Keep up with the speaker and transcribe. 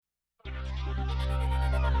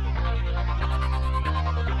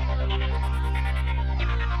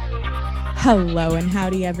Hello and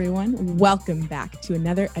howdy, everyone. Welcome back to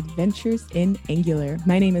another Adventures in Angular.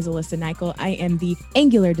 My name is Alyssa Nichol. I am the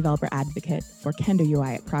Angular developer advocate for Kendo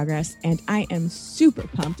UI at Progress, and I am super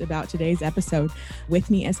pumped about today's episode. With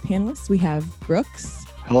me as panelists, we have Brooks.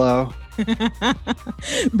 Hello.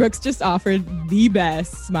 Brooks just offered the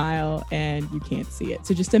best smile, and you can't see it.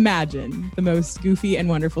 So just imagine the most goofy and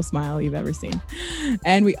wonderful smile you've ever seen.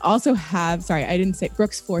 And we also have,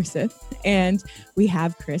 Brooks Forsyth, and we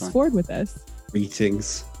have Chris Ford with us.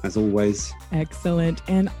 Greetings, as always. Excellent.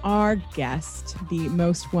 And our guest, the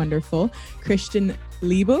most wonderful Christian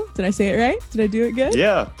Liebel. Did I say it right? Did I do it good?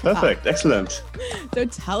 Yeah, perfect. Excellent. So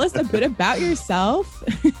tell us a bit about yourself.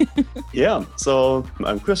 Yeah, so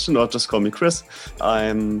I'm Christian, or just call me Chris.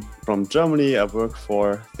 I'm from Germany. I work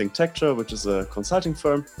for ThinkTecture, which is a consulting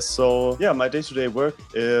firm. So yeah, my day-to-day work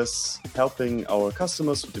is helping our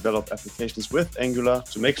customers to develop applications with Angular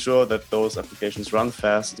to make sure that those applications run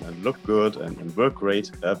fast and look good and work great.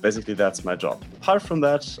 Basically, that's my job. Apart from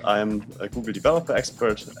that, I'm a Google developer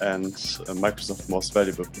expert and a Microsoft Most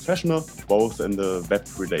Valuable Professional, both in the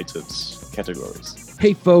web-related categories.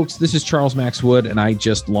 Hey folks, this is Charles Max Wood, and I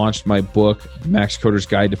just launched my book, Max Coder's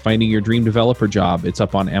Guide to Finding Your Dream Developer Job. It's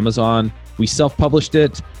up on Amazon. We self-published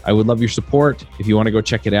it. I would love your support. If you want to go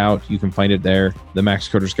check it out, you can find it there. The Max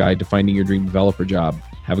Coder's Guide to Finding Your Dream Developer Job.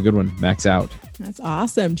 Have a good one. Max out. That's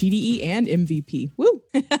awesome. GDE and MVP. Woo!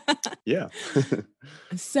 Yeah.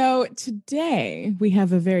 So today we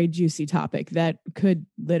have a very juicy topic that could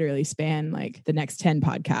literally span like the next 10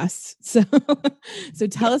 podcasts. So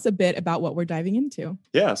tell us a bit about what we're diving into.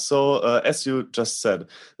 Yeah. So as you just said,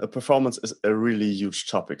 performance is a really huge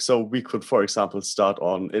topic. So we could, for example, start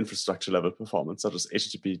on infrastructure level performance, such as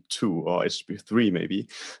HTTP 2 or HTTP 3, maybe.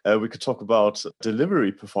 We could talk about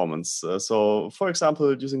delivery performance. So for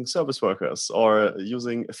example, using service workers or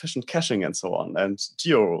using efficient caching and so on, and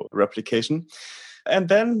geo replication. And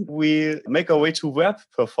then we make our way to web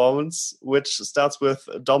performance, which starts with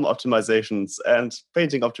DOM optimizations and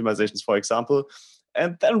painting optimizations, for example.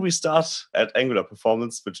 And then we start at Angular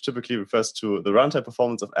performance, which typically refers to the runtime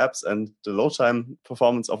performance of apps and the load time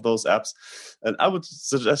performance of those apps. And I would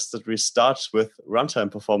suggest that we start with runtime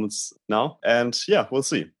performance now. And yeah, we'll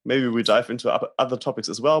see. Maybe we dive into other topics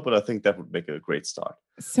as well, but I think that would make a great start.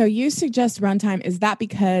 So you suggest runtime. Is that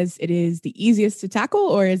because it is the easiest to tackle,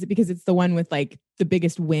 or is it because it's the one with like the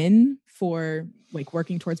biggest win for like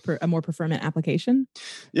working towards a more performant application?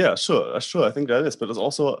 Yeah, sure. I think that is, but it's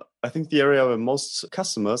also, I think, the area where most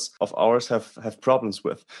customers of ours have problems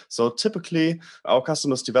with. So typically our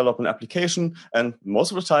customers develop an application and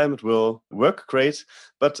most of the time it will work great,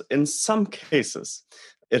 but in some cases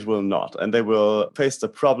it will not. And they will face the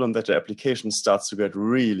problem that the application starts to get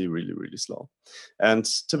really, really, really slow. And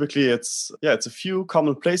typically it's a few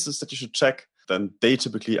common places that you should check. Then they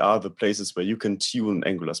typically are the places where you can tune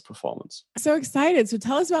Angular's performance. So excited. So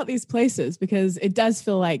tell us about these places, because it does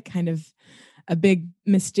feel like kind of a big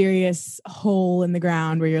mysterious hole in the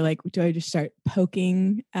ground where you're like, do I just start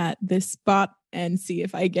poking at this spot and see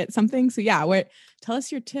if I get something? So yeah, tell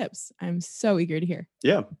us your tips. I'm so eager to hear.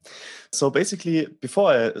 Yeah. So basically,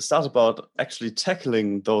 before I start about actually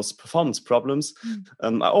tackling those performance problems,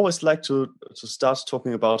 I always like to start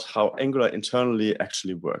talking about how Angular internally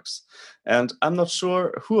actually works. And I'm not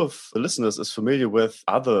sure who of the listeners is familiar with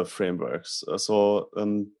other frameworks.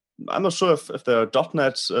 I'm not sure if there are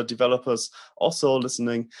 .NET developers also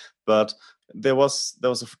listening, but there was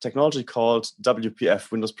a technology called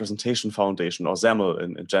WPF, Windows Presentation Foundation, or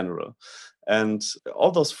XAML in general. And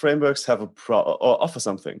all those frameworks have or offer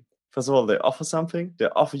something. First of all, they offer something. They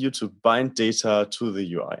offer you to bind data to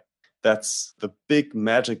the UI. That's the big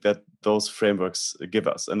magic that those frameworks give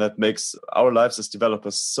us. And that makes our lives as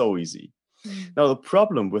developers so easy. Now, the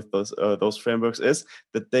problem with those frameworks is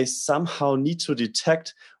that they somehow need to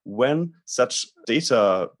detect when such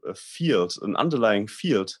data field, an underlying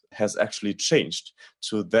field, has actually changed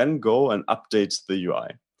to then go and update the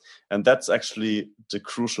UI. And that's actually the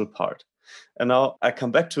crucial part. And now I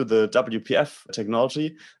come back to the WPF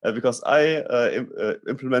technology because I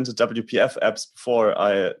implemented WPF apps before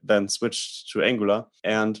I then switched to Angular.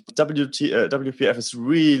 And WPF is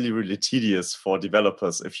really, really tedious for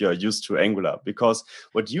developers if you are used to Angular, because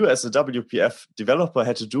what you as a WPF developer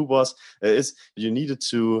had to do is you needed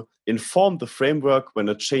to inform the framework when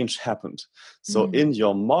a change happened. So in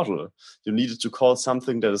your model, you needed to call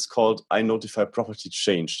something that is called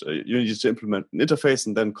iNotifyPropertyChanged. You needed to implement an interface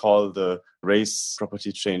and then call the raise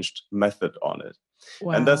property changed method on it.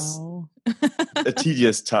 Wow. And that's a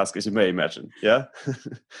tedious task, as you may imagine. Yeah.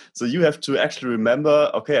 So you have to actually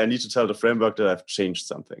remember, okay, I need to tell the framework that I've changed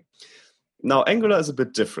something. Now, Angular is a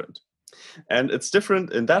bit different. And it's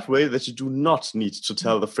different in that way that you do not need to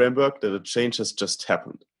tell the framework that a change has just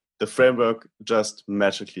happened. The framework just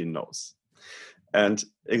magically knows. And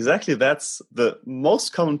exactly that's the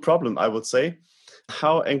most common problem, I would say,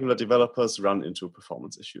 how Angular developers run into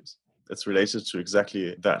performance issues. It's related to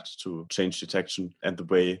exactly that, to change detection and the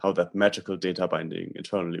way how that magical data binding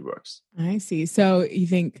internally works. I see. So you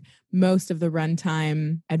think most of the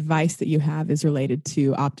runtime advice that you have is related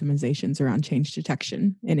to optimizations around change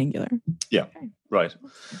detection in Angular? Yeah, okay. Right.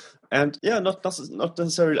 And yeah, not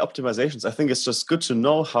necessarily optimizations. I think it's just good to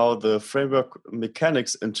know how the framework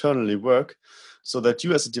mechanics internally work so that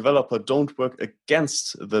you as a developer don't work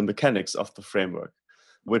against the mechanics of the framework,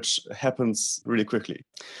 which happens really quickly.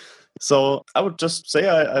 So I would just say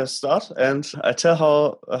I start and I tell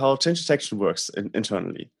how change detection works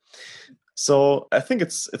internally. So I think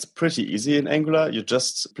it's pretty easy in Angular. You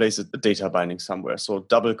just place a data binding somewhere. So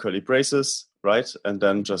double curly braces, right? And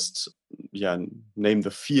then just name the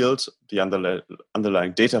field, the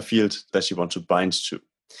underlying data field that you want to bind to.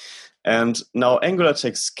 And now Angular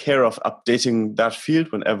takes care of updating that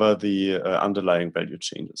field whenever the underlying value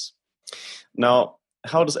changes. Now,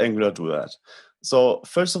 how does Angular do that? So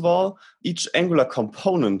first of all, each Angular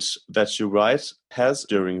component that you write has,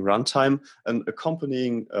 during runtime, an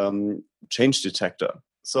accompanying change detector.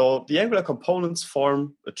 So the Angular components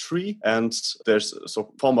form a tree, and there's a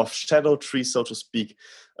form of shadow tree, so to speak,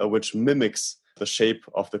 which mimics the shape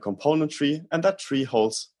of the component tree, and that tree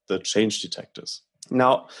holds the change detectors.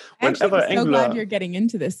 Now, whenever I'm so glad you're getting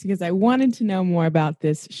into this because I wanted to know more about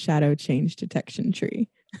this shadow change detection tree.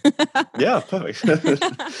 Yeah, perfect.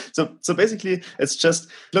 So basically, it's just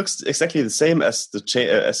looks exactly the same as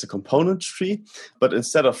the component tree, but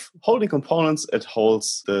instead of holding components, it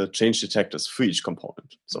holds the change detectors for each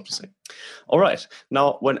component, so to say. All right.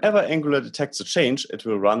 Now, whenever Angular detects a change, it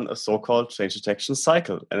will run a so-called change detection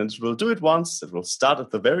cycle, and it will do it once. It will start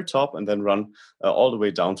at the very top and then run all the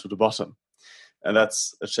way down to the bottom, and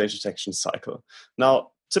that's a change detection cycle.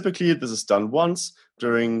 Now, typically, this is done once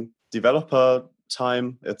during developer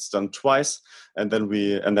time. It's done twice, and then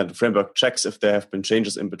the framework checks if there have been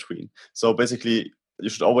changes in between. So basically, you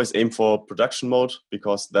should always aim for production mode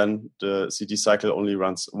because then the CD cycle only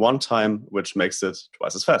runs one time, which makes it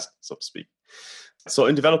twice as fast, so to speak. So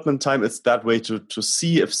in development time, it's that way to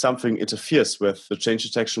see if something interferes with the change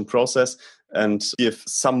detection process and if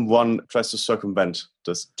someone tries to circumvent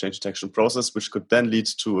this change detection process, which could then lead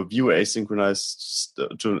to an asynchronous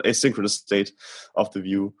state of the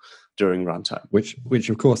view during runtime. Which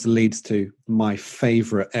of course leads to my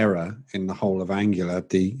favorite error in the whole of Angular,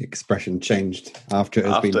 the expression changed after it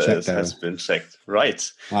has been checked. Right.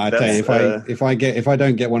 I tell you, if I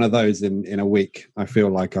don't get one of those in a week, I feel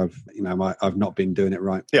like I've not been doing it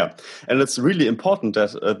right. Yeah. And it's really important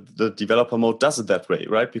that the developer mode does it that way,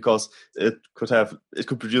 right? Because it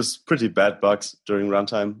could produce pretty bad bugs during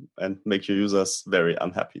runtime and make your users very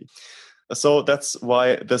unhappy. So that's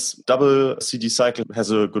why this double CD cycle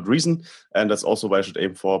has a good reason. And that's also why I should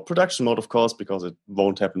aim for production mode, of course, because it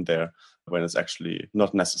won't happen there when it's actually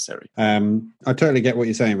not necessary. I totally get what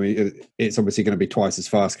you're saying. It's obviously going to be twice as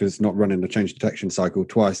fast because it's not running the change detection cycle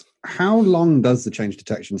twice. How long does the change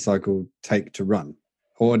detection cycle take to run?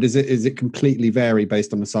 Or is it completely vary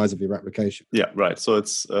based on the size of your application? Yeah, right. So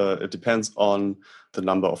it depends on the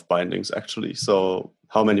number of bindings, actually. So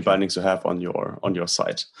how many bindings you have on your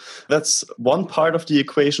site. That's one part of the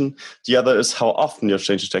equation. The other is how often your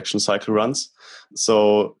change detection cycle runs.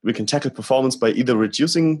 So we can tackle performance by either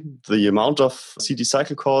reducing the amount of CD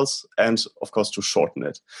cycle calls and, of course, to shorten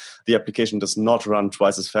it. The application does not run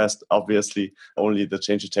twice as fast. Obviously, only the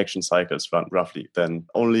change detection cycles run roughly, then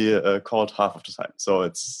only called half of the time. So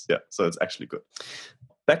it's actually good.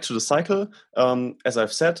 Back to the cycle, as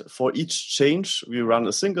I've said, for each change, we run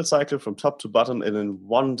a single cycle from top to bottom and in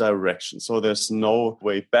one direction. So there's no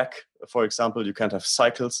way back. For example, you can't have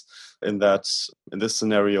cycles in this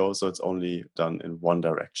scenario, so it's only done in one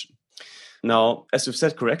direction. Now, as you've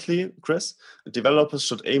said correctly, Chris, developers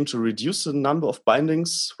should aim to reduce the number of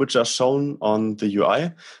bindings which are shown on the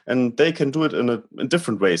UI, and they can do it in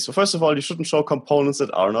different ways. So first of all, you shouldn't show components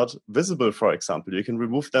that are not visible, for example. You can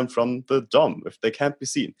remove them from the DOM if they can't be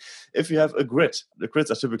seen. If you have a grid, the grids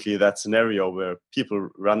are typically that scenario where people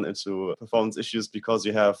run into performance issues because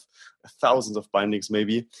you have thousands of bindings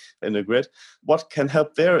maybe in a grid. What can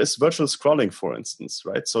help there is virtual scrolling, for instance,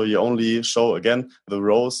 right? So you only show, again, the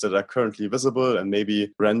rows that are currently visible and maybe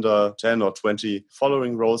render 10 or 20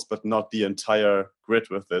 following rows, but not the entire grid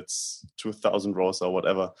with its 2,000 rows or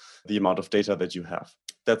whatever the amount of data that you have.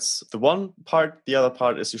 That's the one part. The other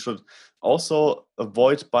part is you should also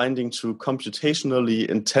avoid binding to computationally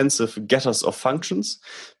intensive getters of functions,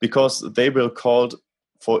 because they will call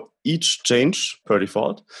for each change per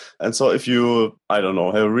default. And so if you, have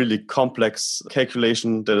a really complex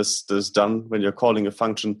calculation that is done when you're calling a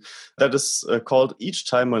function, that is called each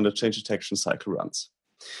time when the change detection cycle runs.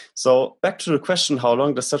 So back to the question, how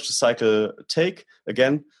long does such a cycle take?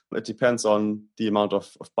 Again, it depends on the amount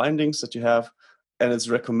of bindings that you have. And it's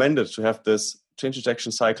recommended to have this change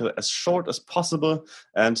detection cycle as short as possible.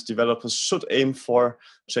 And developers should aim for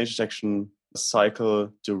change detection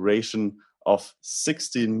cycle duration of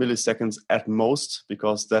 16 milliseconds at most,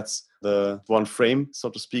 because that's the one frame, so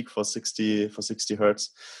to speak, for 60 hertz.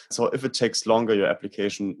 So if it takes longer, your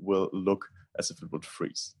application will look as if it would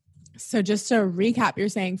freeze. So just to recap, you're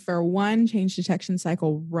saying for one change detection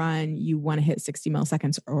cycle run, you want to hit 60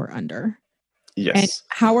 milliseconds or under. Yes. And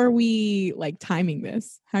how are we timing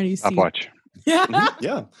this? How do you see? Stopwatch.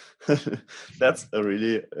 Yeah, that's a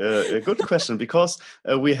really a good question, because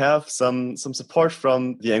we have some support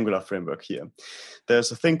from the Angular framework here.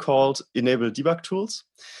 There's a thing called enable debug tools,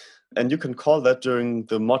 and you can call that during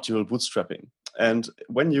the module bootstrapping. And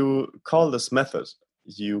when you call this method,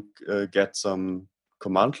 you get some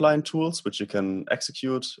command line tools which you can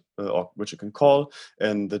execute or which you can call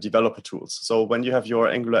in the developer tools. So when you have your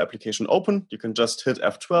Angular application open, you can just hit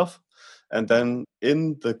F12. And then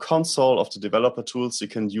in the console of the developer tools, you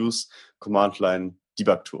can use command line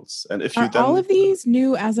debug tools. And if you then, all of these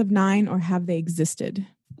new as of 9, or have they existed?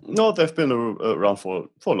 No, they've been around for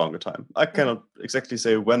a longer time. I cannot exactly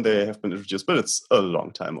say when they have been introduced, but it's a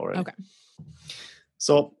long time already. Okay.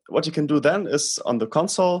 So what you can do then is on the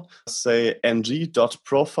console, say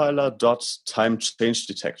ng.profiler.time change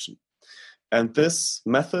detection. And this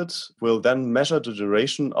method will then measure the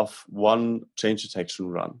duration of one change detection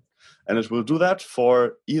run. And it will do that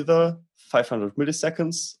for either 500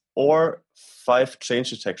 milliseconds or 5 change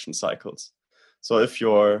detection cycles. So if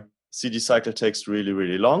your CD cycle takes really,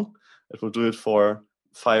 really long, it will do it for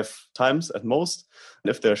 5 times at most. And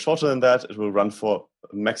if they're shorter than that, it will run for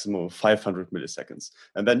a maximum of 500 milliseconds.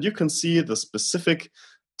 And then you can see the specific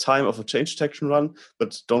time of a change detection run,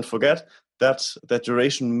 but don't forget that that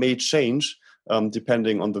duration may change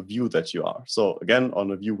depending on the view that you are. So again, on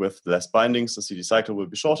a view with less bindings, the CD cycle will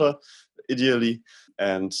be shorter, ideally,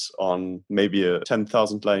 and on maybe a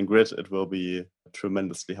 10,000 line grid, it will be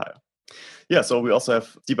tremendously higher. Yeah, so we also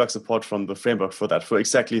have debug support from the framework for that, for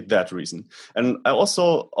exactly that reason. And I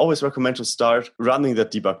also always recommend to start running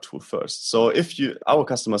that debug tool first. So if our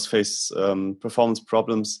customers face performance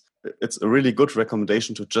problems, it's a really good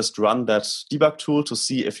recommendation to just run that debug tool to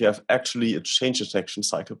see if you have actually a change detection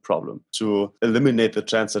cycle problem, to eliminate the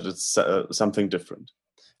chance that it's something different.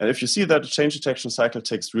 And if you see that the change detection cycle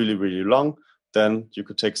takes really, really long, then you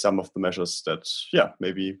could take some of the measures that,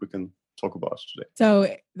 maybe we can talk about today. So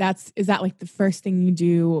is that the first thing you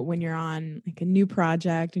do when you're on a new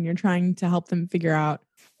project and you're trying to help them figure out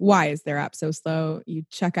why is their app so slow? You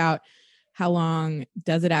check out how long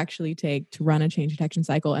does it actually take to run a change detection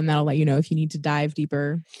cycle, and that'll let you know if you need to dive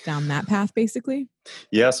deeper down that path, basically?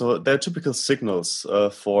 Yeah, so there are typical signals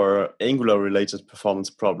for Angular-related performance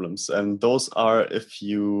problems, and those are if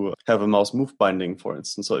you have a mouse move binding, for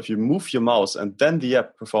instance. So if you move your mouse and then the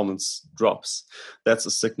app performance drops, that's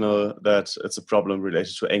a signal that it's a problem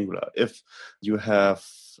related to Angular. If you have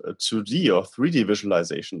 2D or 3D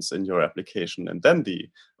visualizations in your application and then the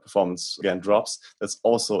performance again drops, that's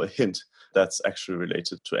also a hint that's actually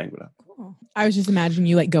related to Angular. Cool. I was just imagining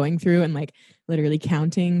you going through and literally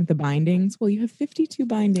counting the bindings. Well, you have 52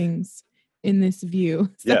 bindings in this view.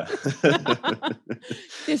 So Yeah.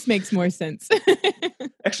 this makes more sense.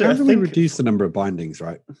 Actually, how do we reduce the number of bindings,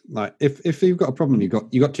 right? If you've got a problem, you've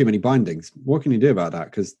got too many bindings, what can you do about that?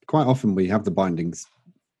 Because quite often we have the bindings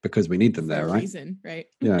because we need them there, right? Reason, right?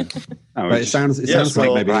 Yeah. But it sounds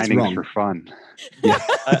like maybe it's wrong. For fun. Yeah.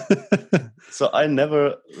 So I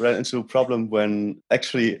never ran into a problem when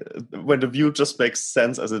the view just makes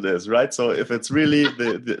sense as it is, right? So if it's really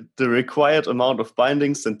the required amount of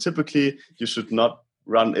bindings, then typically you should not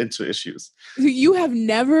run into issues. You have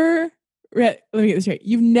never, let me get this right.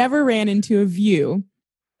 You've never ran into a view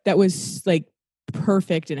that was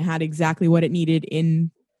perfect and had exactly what it needed in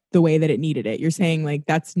the way that it needed it. You're saying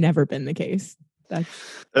that's never been the case.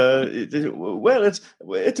 It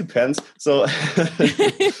depends. So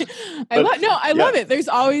I love it. There's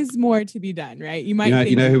always more to be done, right? You might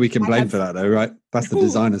you know who we can blame for that though, right? That's the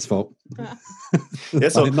designer's fault. Yeah,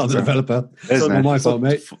 so not the developer. It's not my fault,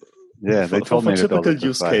 mate. Yeah, they told me for typical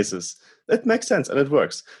use cases. it makes sense and it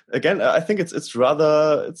works. Again, I think it's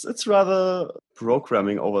rather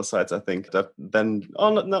programming oversights. I think that then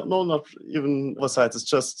not even oversights. It's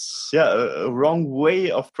just a wrong way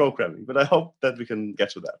of programming. But I hope that we can get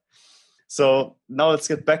to that. So now let's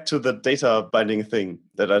get back to the data binding thing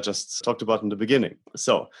that I just talked about in the beginning.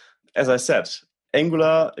 So as I said,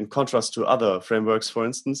 Angular, in contrast to other frameworks, for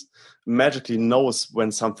instance, magically knows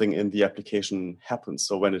when something in the application happens.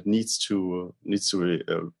 So when it needs to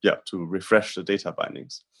refresh the data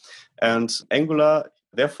bindings, and Angular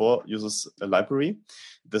therefore uses a library.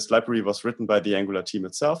 This library was written by the Angular team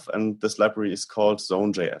itself, and this library is called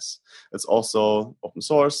Zone.js. It's also open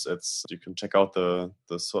source. You can check out the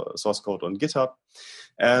source code on GitHub.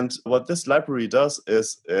 And what this library does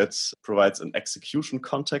is it provides an execution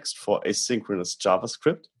context for asynchronous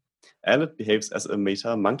JavaScript, and it behaves as a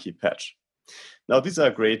meta monkey patch. Now, these are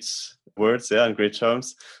great words, and great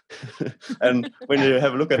terms. And when you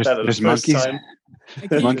have a look at that at the first monkeys. time,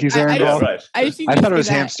 Monkeys are involved. right. I thought it was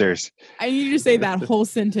hamsters. I need you to say that whole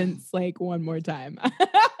sentence like one more time.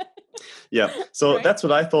 Yeah, so Right. that's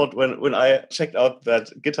what I thought when I checked out that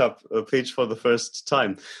GitHub page for the first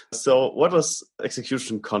time. So what does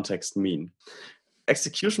execution context mean?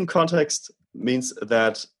 Execution context means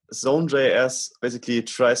that Zone.js basically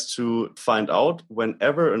tries to find out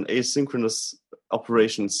whenever an asynchronous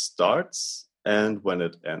operation starts and when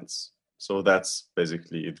it ends. So that's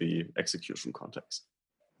basically the execution context.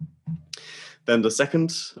 Then the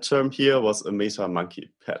second term here was a meta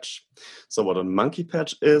monkey patch. So what a monkey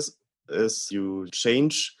patch is you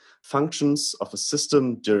change functions of a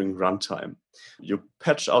system during runtime. You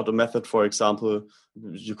patch out a method, for example,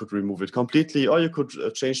 you could remove it completely, or you could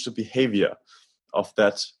change the behavior of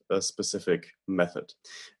that specific method.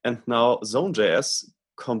 And now Zone.js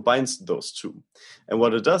combines those two. And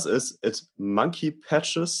what it does is it monkey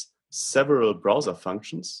patches several browser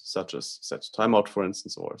functions, such as set timeout, for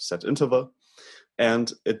instance, or set interval.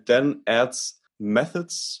 And it then adds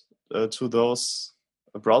methods to those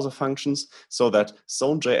browser functions so that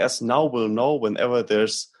Zone.js now will know whenever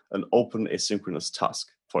there's an open asynchronous task,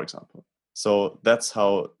 for example. So that's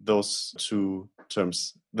how those two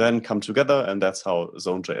terms then come together, and that's how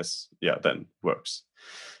Zone.js then works.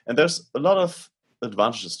 And there's a lot of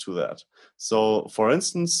advantages to that. So for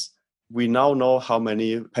instance, we now know how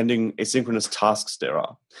many pending asynchronous tasks there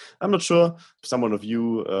are. I'm not sure if someone of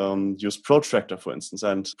you use Protractor, for instance,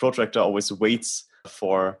 and Protractor always waits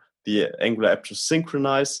for the Angular app to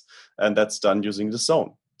synchronize, and that's done using the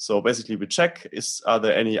zone. So basically we check, are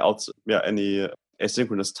there any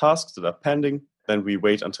asynchronous tasks that are pending? Then we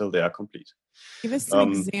wait until they are complete. Give us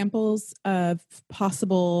some examples of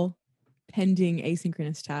possible pending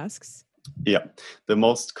asynchronous tasks. Yeah, the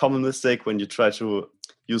most common mistake when you try to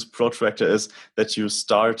use Protractor is that you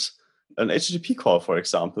start an HTTP call, for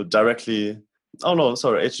example, directly. Oh no,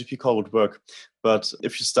 sorry, HTTP call would work. But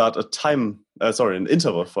if you start an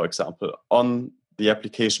interval, for example, on the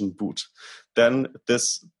application boot, then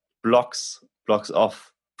this blocks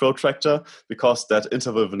off Protractor because that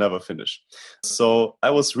interval will never finish. So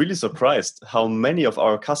I was really surprised how many of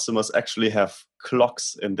our customers actually have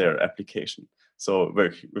clocks in their application. So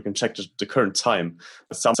we can check the current time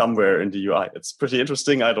somewhere in the UI. It's pretty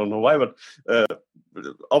interesting. I don't know why, but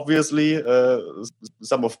obviously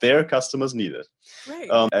some of their customers need it. Right.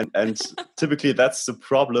 And typically that's the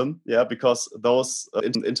problem, because those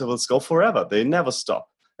intervals go forever. They never stop.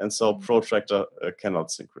 And so Protractor cannot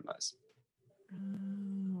synchronize.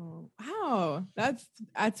 Oh, wow. That's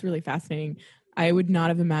really fascinating. I would not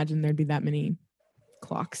have imagined there'd be that many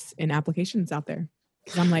clocks in applications out there.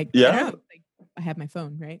 Because I'm like, I have my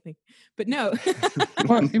phone, right? But no.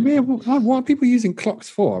 What are people using clocks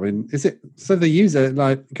for? I mean, is it so the user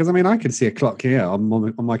because I can see a clock here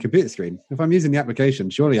on my computer screen. If I'm using the application,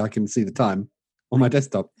 surely I can see the time on my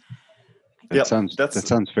desktop. That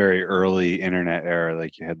sounds very early internet era.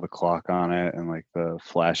 Like you had the clock on it and like the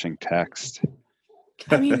flashing text.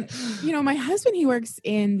 I mean, my husband, he works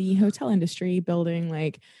in the hotel industry building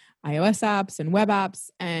like iOS apps and web apps,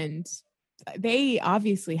 and they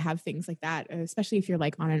obviously have things like that, especially if you're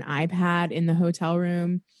like on an iPad in the hotel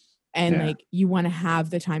room and like you want to have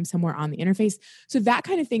the time somewhere on the interface. So that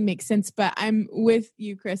kind of thing makes sense. But I'm with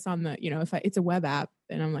you, Chris, on the, if it's a web app,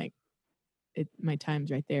 then I'm like, my time's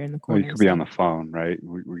right there in the corner. Well, you could be on the phone, right?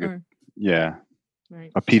 Right.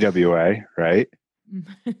 A PWA, right?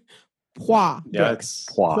 Pwa. Yeah, it's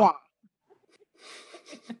Pwa.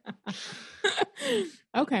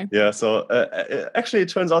 Okay. Yeah, so actually it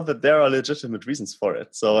turns out that there are legitimate reasons for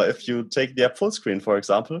it. So if you take the app full screen, for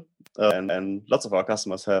example, and lots of our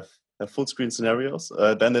customers have full screen scenarios,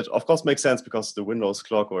 then it of course makes sense because the Windows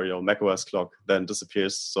clock or your macOS clock then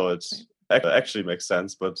disappears. So it actually makes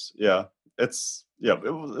sense. But yeah, it's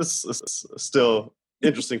still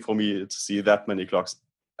interesting for me to see that many clocks.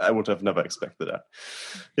 I would have never expected that.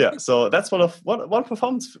 Yeah, so that's one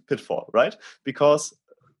performance pitfall, right? Because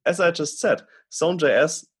as I just said,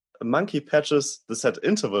 Zone.js monkey patches the set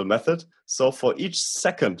interval method. So for each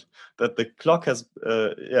second that the clock has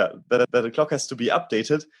that the clock has to be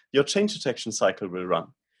updated, your change detection cycle will run.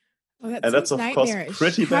 Oh, and that's of course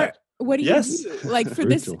pretty bad. What do you do? Like for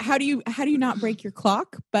this, how do you not break your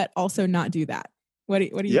clock but also not do that? What do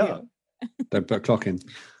you do? Don't put a clock in.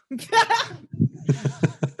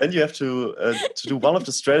 Then you have to do one of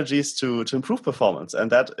the strategies to improve performance,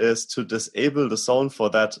 and that is to disable the zone for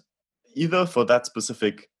that, either for that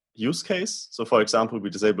specific use case. So, for example, we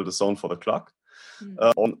disable the zone for the clock,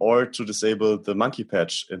 or to disable the monkey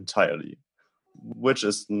patch entirely, which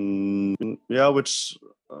is not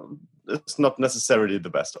necessarily the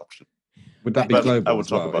best option. Would that be global? I would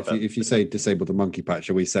talk about that. If you say disable the monkey patch,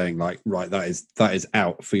 are we saying like, right, that is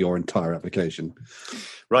out for your entire application?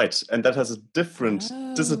 Right, and that has a different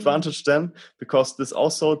disadvantage then, because this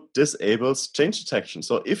also disables change detection.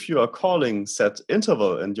 So if you are calling set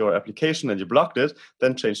interval in your application and you blocked it,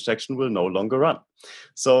 then change detection will no longer run.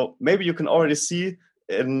 So maybe you can already see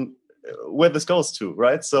in where this goes to,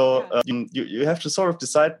 right? So you have to sort of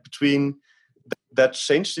decide between that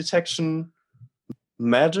change detection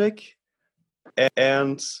magic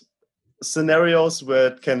and scenarios where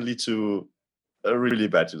it can lead to a really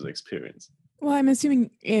bad user experience. Well, I'm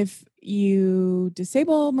assuming if you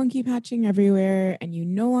disable monkey patching everywhere and you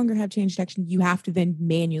no longer have change detection, you have to then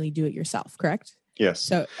manually do it yourself, correct? Yes.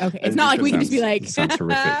 So, okay. It's not like we can just be like,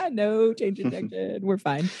 no change detection, we're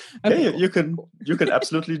fine. Okay. Yeah, you can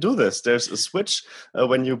absolutely do this. There's a switch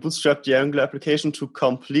when you bootstrap the Angular application to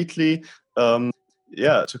completely turn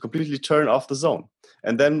off the zone.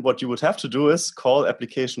 And then what you would have to do is call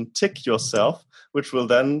application tick yourself, which will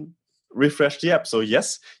then refresh the app. So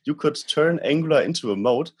yes, you could turn Angular into a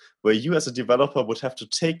mode where you as a developer would have to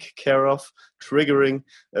take care of triggering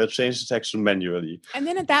change detection manually. And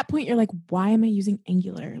then at that point, you're like, why am I using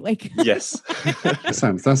Angular? Like, yes, that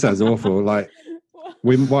sounds awful. Like,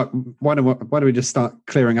 why don't we just start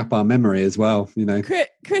clearing up our memory as well? You know,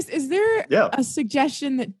 Chris, is there a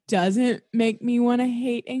suggestion that doesn't make me want to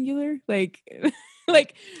hate Angular?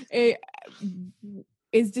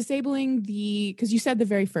 Is disabling because you said the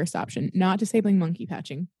very first option, not disabling monkey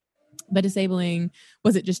patching, but disabling,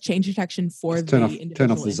 was it just change detection for turn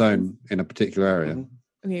off the zone in a particular area?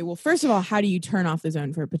 Mm-hmm. Okay, well, first of all, how do you turn off the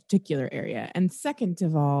zone for a particular area? And second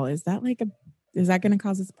of all, is that going to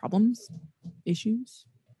cause us issues?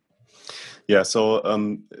 Yeah, so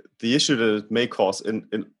the issue that it may cause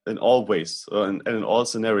in all ways and in all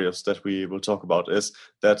scenarios that we will talk about is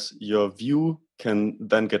that your view can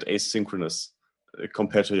then get asynchronous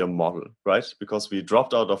compared to your model, right? Because we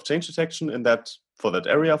dropped out of change detection for that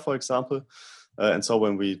area, for example. And so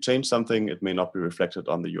when we change something, it may not be reflected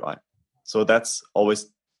on the UI. So that's always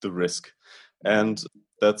the risk. And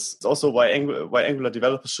that's also why Angular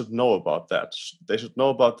developers should know about that. They should know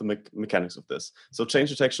about the mechanics of this. So change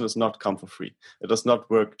detection does not come for free. It does not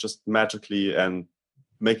work just magically and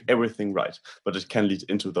make everything right, but it can lead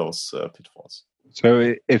into those pitfalls.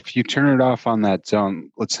 So if you turn it off on that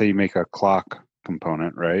zone, let's say you make a clock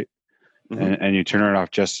component, right? Mm-hmm. And you turn it off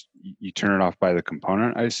you turn it off by the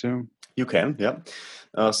component, I assume? You can, yeah.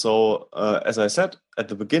 So as I said at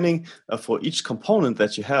the beginning, for each component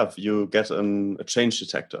that you have, you get a change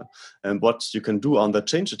detector. And what you can do on the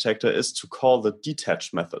change detector is to call the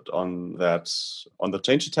detach method on the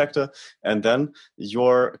change detector, and then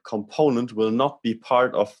your component will not be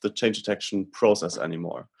part of the change detection process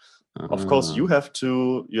anymore. Of course, you have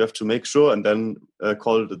to make sure and then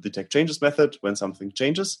call the detect changes method when something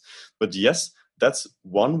changes. But yes, that's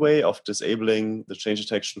one way of disabling the change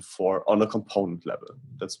detection on a component level.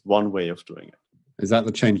 That's one way of doing it. Is that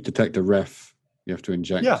the change detector ref you have to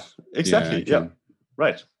inject? Yeah, exactly. Yeah,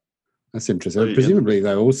 right. That's interesting. So, presumably,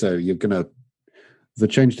 though, also the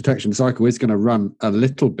change detection cycle is going to run a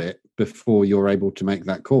little bit before you're able to make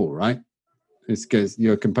that call, right? It's because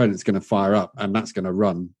your component's going to fire up and that's going to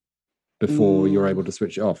run before you're able to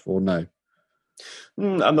switch it off, or no?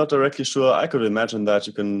 I'm not directly sure. I could imagine that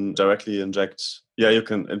you can directly inject. Yeah, you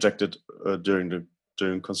can inject it during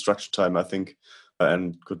construction time, I think,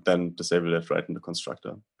 and could then disable it right in the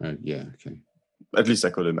constructor. Yeah, okay. At least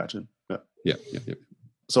I could imagine. Yeah.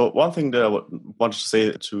 So one thing that I wanted to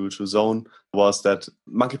say to Zone was that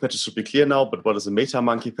monkey patches should be clear now, but what is a meta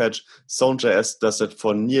monkey patch? Zone.js does it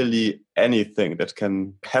for nearly anything that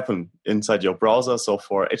can happen inside your browser. So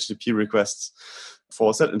for HTTP requests,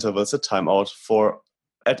 for set intervals, set timeout, for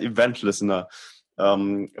add event listener,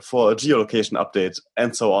 for a geolocation update,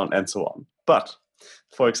 and so on and so on. But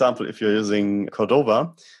for example, if you're using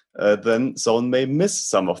Cordova, then Zone may miss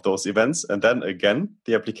some of those events, and then again,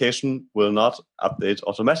 the application will not update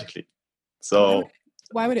automatically. So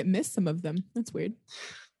why would it miss some of them? That's weird.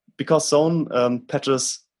 Because Zone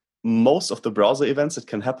patches most of the browser events that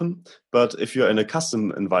can happen, but if you're in a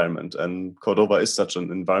custom environment, and Cordova is such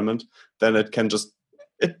an environment, then it just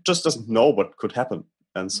doesn't know what could happen.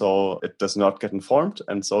 And so it does not get informed,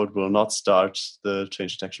 and so it will not start the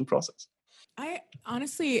change detection process. I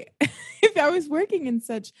honestly, if I was working in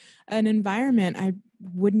such an environment, I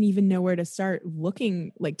wouldn't even know where to start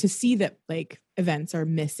looking, like to see that like events are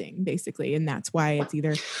missing, basically. And that's why it's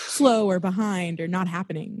either slow or behind or not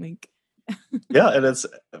happening. Like, yeah, and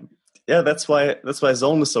that's why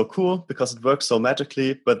Zone is so cool, because it works so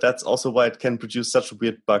magically, but that's also why it can produce such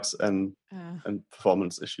weird bugs and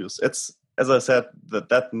performance issues. It's, as I said,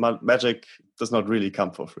 that magic does not really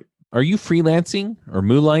come for free. Are you freelancing or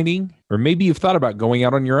moonlighting? Or maybe you've thought about going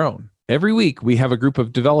out on your own? Every week, we have a group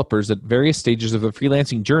of developers at various stages of the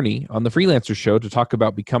freelancing journey on the Freelancer Show to talk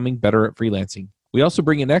about becoming better at freelancing. We also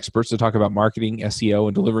bring in experts to talk about marketing, SEO,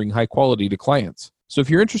 and delivering high quality to clients. So if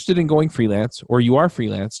you're interested in going freelance or you are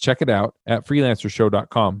freelance, check it out at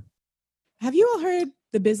freelancershow.com. Have you all heard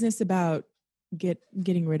the business about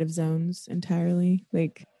getting rid of zones entirely,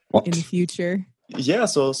 like in the future? Yeah,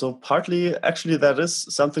 so partly actually that is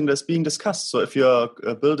something that's being discussed. So if you're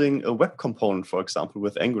building a web component, for example,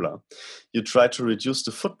 with Angular, you try to reduce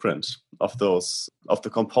the footprint of the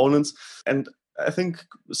components. And I think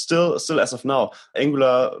still as of now,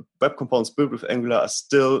 Angular web components built with Angular are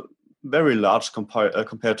still very large compared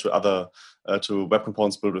to to web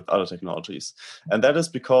components built with other technologies. And that is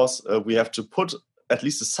because we have to put at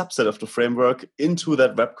least a subset of the framework into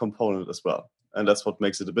that web component as well. And that's what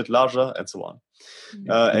makes it a bit larger, and so on.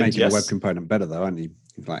 Making a web component better, though, aren't you?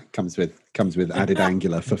 Like comes with added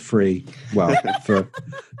Angular for free. Well, for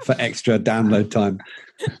extra download time.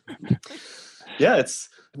 Yeah,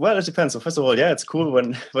 it depends. So first of all, yeah, it's cool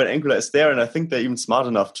when Angular is there, and I think they're even smart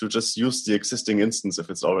enough to just use the existing instance if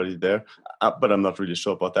it's already there. But I'm not really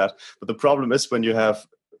sure about that. But the problem is when you have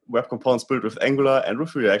web components built with Angular and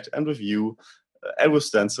with React and with Vue, and with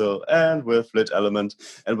Stencil and with Lit Element.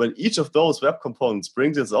 And when each of those web components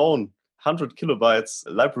brings its own 100 kilobytes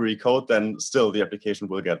library code, then still the application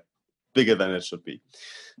will get bigger than it should be.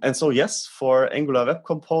 And so, yes, for Angular web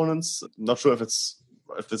components, not sure if it's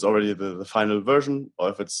already the final version or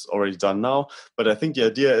if it's already done now, but I think the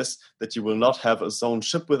idea is that you will not have a zone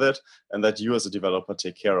ship with it, and that you as a developer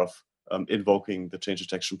take care of invoking the change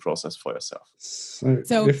detection process for yourself.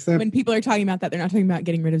 So when people are talking about that, they're not talking about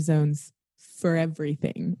getting rid of zones for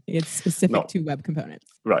everything. It's specific to web components.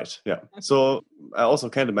 Right, yeah. So I also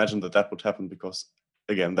can't imagine that would happen, because,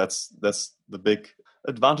 again, that's the big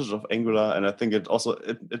advantage of Angular. And I think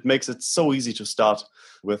it makes it so easy to start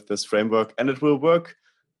with this framework, and it will work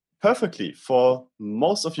perfectly for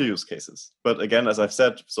most of your use cases. But again, as I've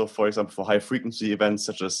said, so for example, for high frequency events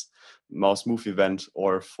such as mouse move event,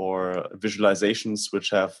 or for visualizations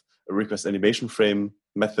which have a request animation frame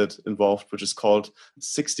method involved, which is called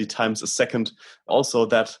 60 times a second. Also,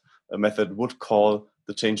 that method would call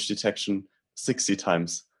the change detection 60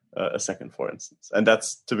 times a second, for instance. And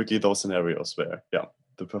that's typically those scenarios where,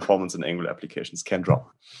 the performance in Angular applications can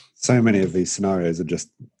drop. So many of these scenarios are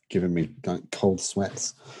just giving me cold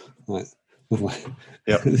sweats.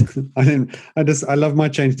 Yeah, I love my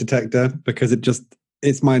change detector, because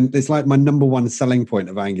it's like my number one selling point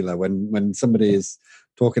of Angular. When somebody is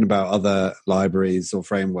talking about other libraries or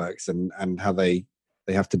frameworks and how they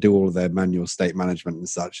have to do all of their manual state management and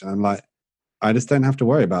such, and I'm like, I just don't have to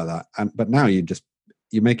worry about that. But now you're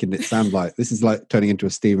making it sound like this is like turning into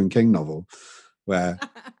a Stephen King novel, where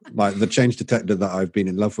like the change detector that I've been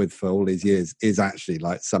in love with for all these years is actually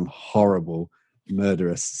like some horrible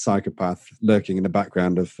murderous psychopath lurking in the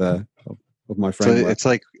background of my framework.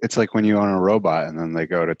 So it's like when you own a robot and then they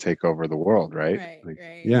go to take over the world, right?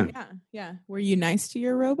 Right. Yeah. Were you nice to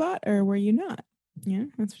your robot, or were you not? Yeah,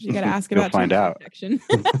 that's what you got to ask about. Find out. Detection.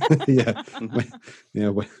 Yeah.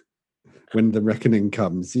 When the reckoning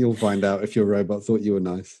comes, you'll find out if your robot thought you were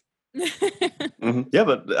nice. Mm-hmm. Yeah,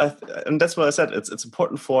 but and that's what I said. It's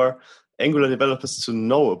important for Angular developers to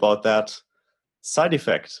know about that side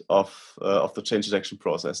effect of the change detection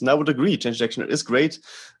process. And I would agree, change detection is great,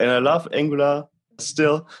 and I love Angular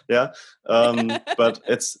still. Yeah, but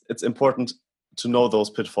it's important to know those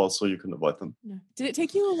pitfalls so you can avoid them. Yeah. Did it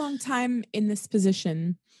take you a long time in this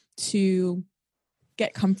position to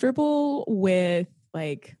get comfortable with,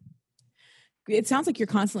 like, it sounds like you're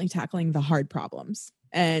constantly tackling the hard problems.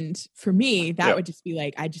 And for me, that would just be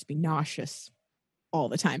like, I'd just be nauseous all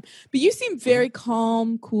the time. But you seem very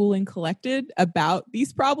calm, cool, and collected about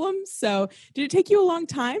these problems. So did it take you a long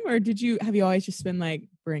time, or have you always just been like,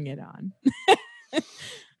 bring it on?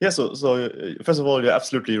 Yeah, so first of all, you're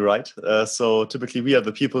absolutely right. So typically we are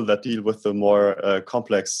the people that deal with the more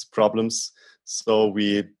complex problems. So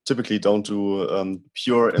we typically don't do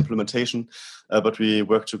pure implementation, but we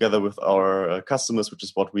work together with our customers, which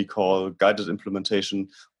is what we call guided implementation,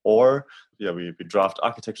 or we draft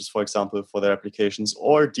architectures, for example, for their applications,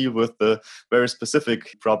 or deal with the very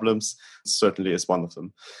specific problems. Certainly is one of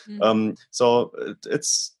them. Mm-hmm. So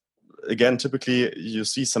it's, again, typically you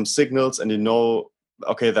see some signals and you know,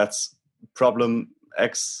 okay, that's problem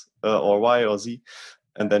X or Y or Z,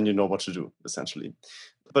 and then you know what to do, essentially.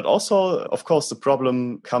 But also, of course, the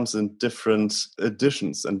problem comes in different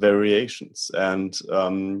editions and variations. And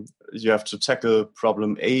you have to tackle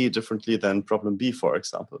problem A differently than problem B, for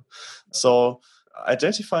example. So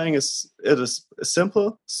identifying it is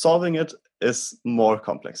simple. Solving it is more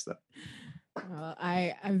complex then. Well,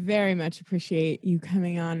 I very much appreciate you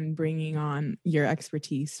coming on and bringing on your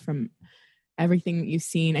expertise from everything that you've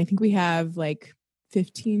seen. I think we have like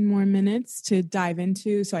 15 more minutes to dive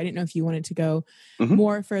into. So I didn't know if you wanted to go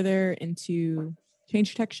more further into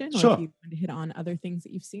change detection, or if you wanted to hit on other things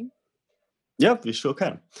that you've seen. Yeah, we sure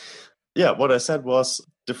can. Yeah, what I said was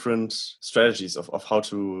different strategies of how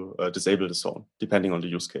to disable the zone, depending on the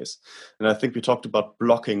use case. And I think we talked about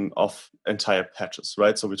blocking of entire patches,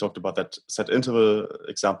 right? So we talked about that set interval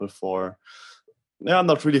example for...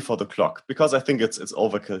 not really for the clock, because I think it's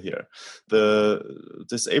overkill here. The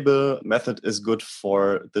disable method is good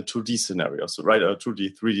for the 2D scenarios, right? Or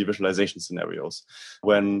 2D, 3D visualization scenarios.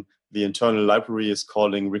 When the internal library is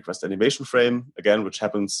calling request animation frame, again, which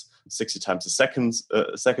happens 60 times a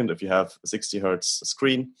second if you have a 60 hertz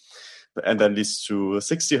screen, and then leads to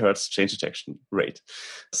 60 hertz change detection rate.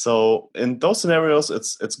 So in those scenarios,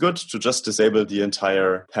 it's good to just disable the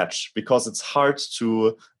entire patch, because it's hard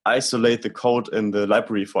to isolate the code in the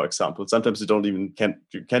library, for example. Sometimes you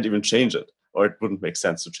can't even change it, or it wouldn't make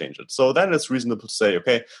sense to change it. So then it's reasonable to say,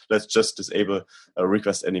 okay, let's just disable a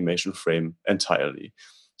request animation frame entirely.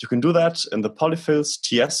 You can do that in the polyfills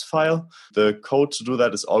TS file. The code to do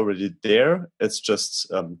that is already there. It's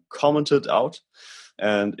just commented out.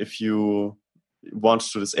 And if you want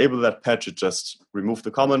to disable that patch, you just remove the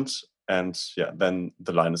comment, and then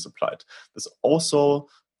the line is applied.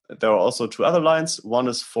 There are also two other lines. One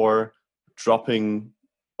is for dropping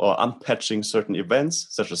or unpatching certain events,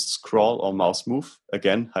 such as scroll or mouse move.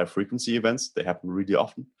 Again, high frequency events, they happen really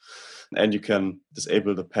often. And you can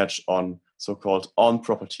disable the patch on so-called on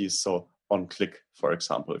properties, so on click, for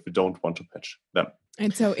example, if you don't want to patch them.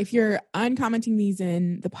 And so if you're uncommenting these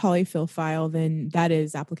in the polyfill file, then that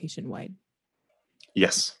is application wide.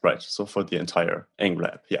 Yes, right. So for the entire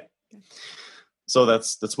Angular app, yeah. Okay. So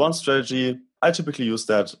that's one strategy. I typically use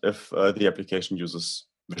that if the application uses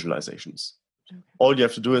visualizations. Okay. All you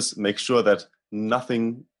have to do is make sure that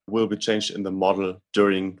nothing will be changed in the model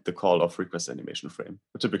during the call of request animation frame.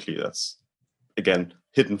 But typically that's, again,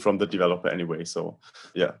 hidden from the developer anyway. So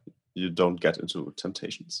you don't get into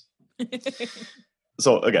temptations.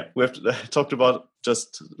 So again, we have talked about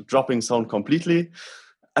just dropping sound completely.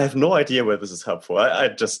 I have no idea where this is helpful. I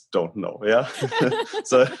just don't know. Yeah,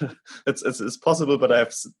 so it's possible, but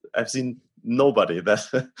I've seen nobody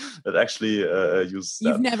that actually uses that.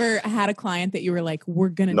 You've never had a client that you were like, we're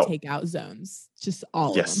gonna take out zones, just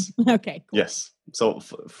all of them. Okay. Cool. Yes. So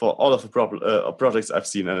for all of the projects I've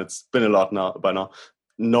seen, and it's been a lot by now,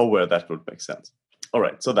 nowhere that would make sense. All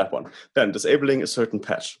right, so that one. Then disabling a certain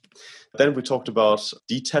patch. Then we talked about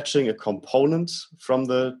detaching a component from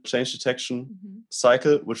the change detection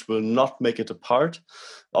cycle, which will not make it a part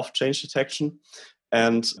of change detection.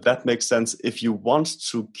 And that makes sense if you want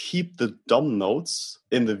to keep the DOM nodes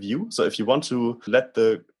in the view. So if you want to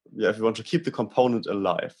keep the component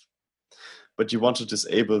alive, but you want to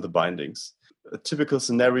disable the bindings. Typical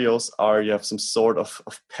scenarios are you have some sort of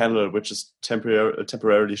panel which is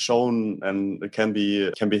temporarily shown and it can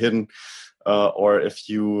be hidden, or if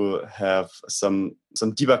you have some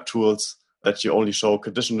debug tools that you only show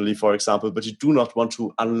conditionally, for example, but you do not want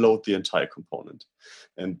to unload the entire component.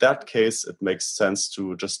 In that case, it makes sense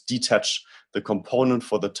to just detach the component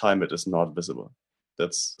for the time it is not visible.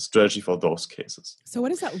 That's a strategy for those cases. So what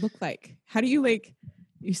does that look like? How do you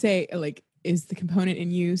you say is the component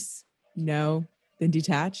in use? No, then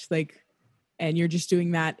detach, and you're just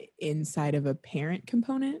doing that inside of a parent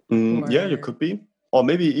component? Yeah, you could be. Or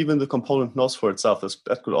maybe even the component knows for itself.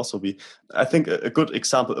 That could also be. I think a good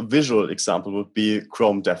example, a visual example would be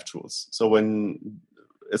Chrome DevTools. So when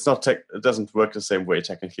it doesn't work the same way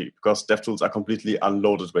technically, because DevTools are completely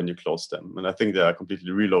unloaded when you close them, and I think they are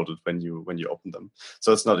completely reloaded when you open them.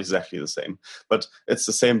 So it's not exactly the same, but it's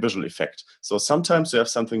the same visual effect. So sometimes you have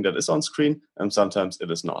something that is on screen, and sometimes it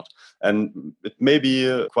is not, and it may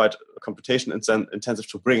be quite computation intensive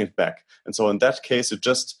to bring it back. And so in that case, you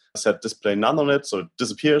just set display none on it, so it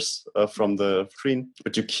disappears from the screen,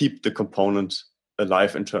 but you keep the component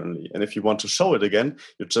alive internally. And if you want to show it again,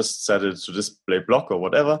 you just set it to display block or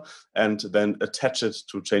whatever, and then attach it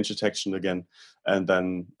to change detection again. And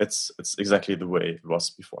then it's exactly the way it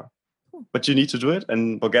was before. But you need to do it,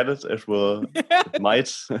 and forget it. It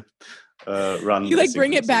might run. You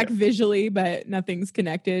bring it back visually, but nothing's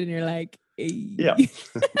connected, and you're like, yeah.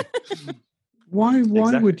 Why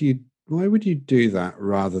Exactly. why would you do that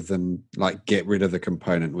rather than get rid of the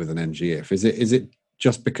component with an ngIf? Is it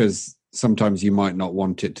just because sometimes you might not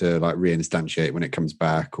want it to reinstantiate when it comes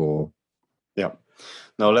back, or? Yeah.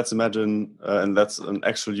 Now let's imagine, and that's an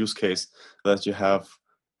actual use case, that you have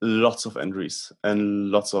lots of entries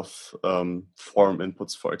and lots of form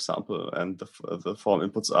inputs, for example, and the form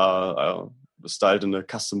inputs are styled in a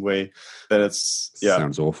custom way. Then it's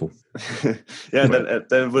Sounds awful. yeah. Then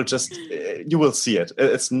it will just, you will see it.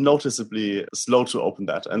 It's noticeably slow to open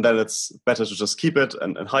that, and then it's better to just keep it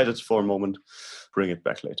and hide it for a moment, bring it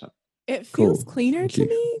back later. It feels Cool. cleaner Thank to you.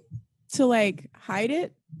 me to hide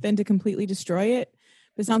it than to completely destroy it.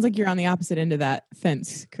 But it sounds like you're on the opposite end of that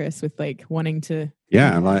fence, Chris, with wanting to.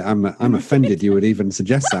 Yeah, I'm offended you would even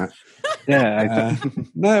suggest that. Yeah,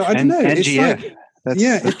 No, I don't know. It's NGF.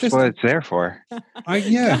 That's what it's there for. I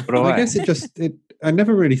guess I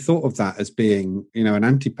never really thought of that as being, an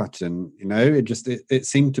anti-pattern. It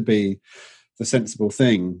seemed to be the sensible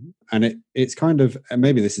thing, and it's kind of, and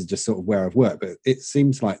maybe this is just sort of where I've worked, but it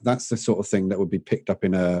seems like that's the sort of thing that would be picked up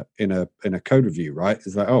in a code review, right?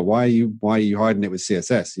 It's like, oh, why are you hiding it with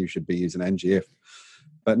CSS? You should be using ngIf.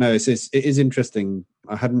 But no, it is interesting.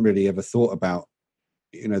 I hadn't really ever thought about,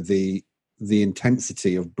 the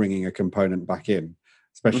intensity of bringing a component back in,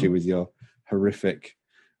 especially with your horrific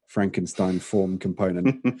Frankenstein form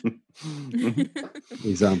component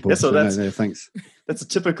example. Yeah, so that's, no, thanks. That's a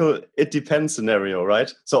typical it depends scenario,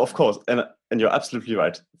 right? So of course, and you're absolutely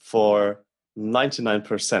right. For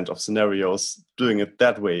 99% of scenarios, doing it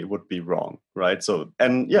that way would be wrong, right? So,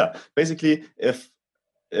 and yeah, basically, if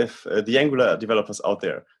the Angular developers out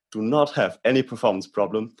there do not have any performance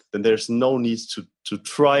problem, then there's no need to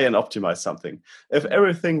try and optimize something. If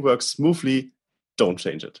everything works smoothly, don't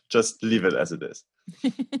change it. Just leave it as it is.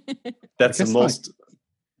 That's the most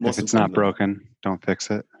if it's not broken, don't fix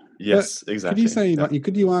it. Yes, but exactly. Could you say,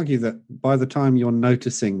 could you argue that by the time you're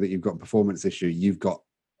noticing that you've got a performance issue, you've got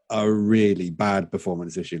a really bad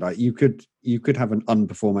performance issue? You could have an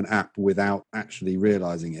unperformant app without actually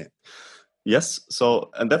realizing it. Yes. So,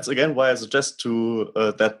 and that's again why I suggest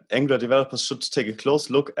that Angular developers should take a close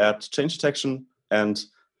look at change detection and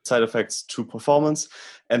side effects to performance,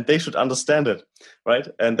 and they should understand it, right?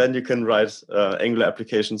 And then you can write Angular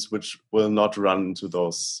applications which will not run into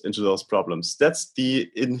those problems. That's the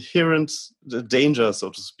inherent danger, so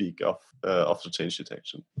to speak, of the change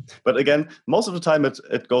detection. But again, most of the time it's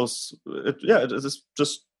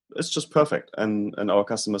just perfect, and our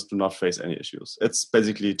customers do not face any issues. It's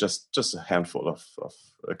basically just a handful of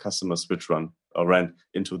customers which ran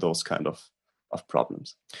into those kind of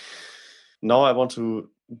problems. Now I want to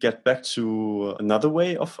get back to another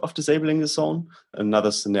way of disabling the zone, another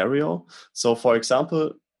scenario. So for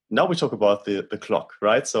example, now we talk about the clock,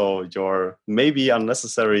 right? So your maybe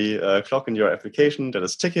unnecessary clock in your application that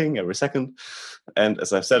is ticking every second. And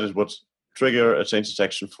as I've said, it would trigger a change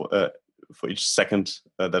detection for each second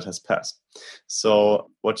that has passed. So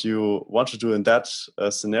what you want to do in that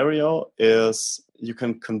scenario is you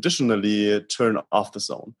can conditionally turn off the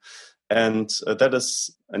zone. And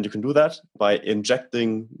you can do that by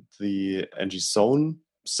injecting the ngZone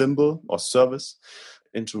symbol or service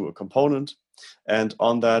into a component. And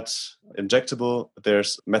on that injectable,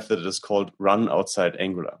 there's a method that is called run outside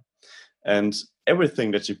Angular. And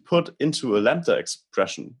everything that you put into a Lambda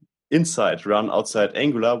expression inside run outside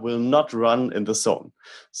Angular will not run in the zone.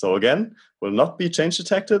 So again, will not be change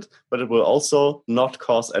detected, but it will also not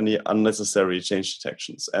cause any unnecessary change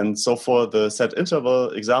detections. And so for the set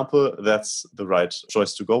interval example, that's the right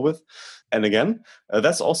choice to go with. And again,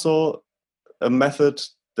 that's also a method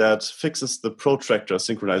that fixes the protractor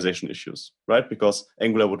synchronization issues, right? Because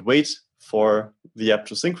Angular would wait for the app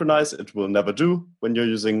to synchronize. It will never do when you're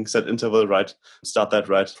using set interval, right? Start that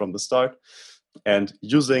right from the start. And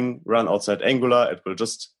using run outside Angular, it will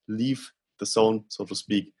just leave the zone, so to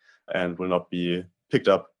speak, and will not be picked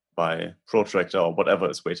up by Protractor or whatever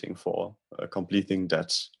is waiting for completing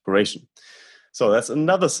that operation. So that's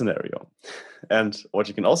another scenario. And what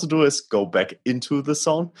you can also do is go back into the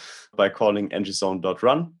zone by calling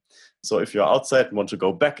ngzone.run. So if you're outside and want to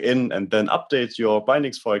go back in and then update your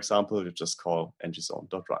bindings, for example, you just call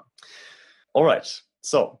ngzone.run. All right.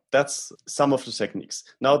 So that's some of the techniques.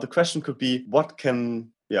 Now the question could be, what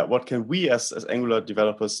can we as Angular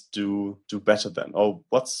developers do better then? Or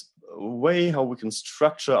what's a way how we can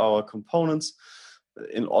structure our components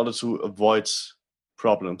in order to avoid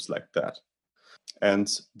problems like that? And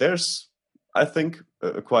there's, I think,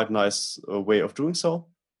 a quite nice way of doing so.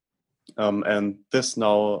 And this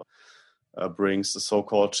now brings the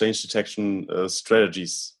so-called change detection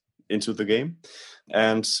strategies into the game.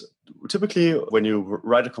 And typically, when you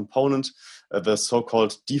write a component, the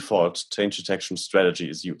so-called default change detection strategy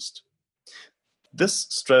is used. This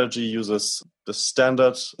strategy uses the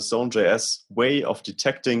standard Zone.js way of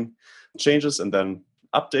detecting changes and then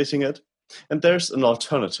updating it. And there's an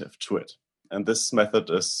alternative to it. And this method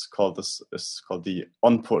is called the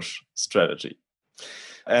on-push strategy.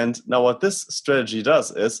 And now what this strategy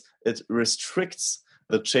does is it restricts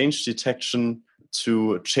the change detection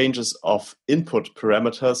to changes of input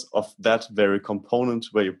parameters of that very component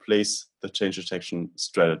where you place the change detection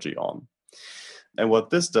strategy on. And what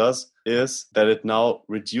this does is that it now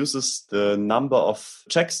reduces the number of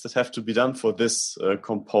checks that have to be done for this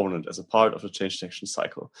component as a part of the change detection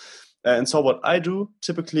cycle. And so what I do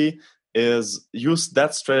typically is use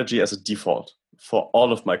that strategy as a default for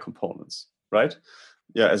all of my components, right?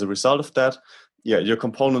 Yeah, as a result of that, your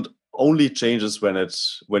component only changes when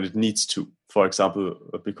it needs to, for example,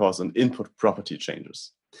 because an input property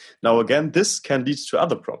changes. Now, again, this can lead to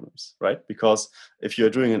other problems, right? Because if you're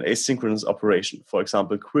doing an asynchronous operation, for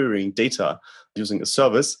example, querying data using a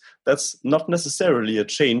service, that's not necessarily a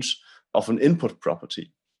change of an input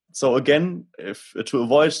property. So again, to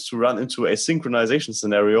avoid to run into asynchronization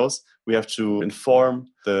scenarios, we have to inform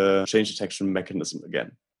the change detection mechanism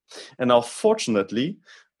again. And now, fortunately,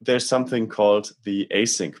 there's something called the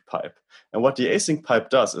async pipe. And what the async pipe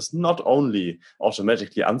does is not only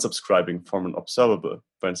automatically unsubscribing from an observable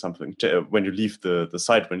when you leave the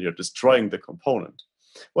site, when you're destroying the component.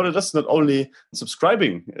 What it does is not only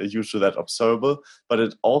subscribing you to that observable, but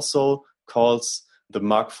it also calls the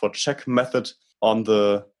mark4check method on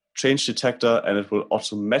the change detector, and it will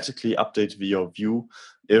automatically update your view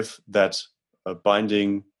if that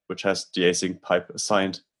binding, which has the async pipe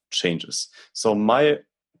assigned, changes. So my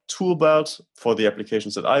tool belt for the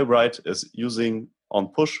applications that I write is using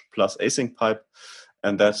on-push plus async pipe,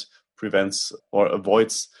 and that prevents or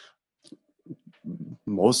avoids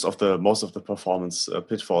most of the performance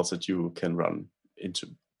pitfalls that you can run into.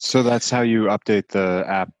 So that's how you update the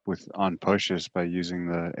app with on-push, is by using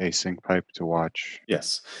the async pipe to watch.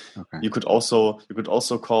 Yes. Okay. You could also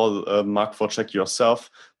call mark4check yourself,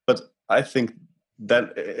 but I think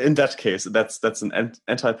that in that case, that's an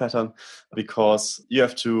anti-pattern, because you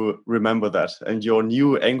have to remember that. And your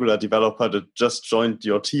new Angular developer that just joined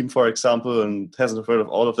your team, for example, and hasn't heard of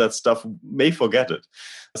all of that stuff may forget it.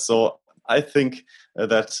 So I think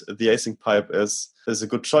that the async pipe is a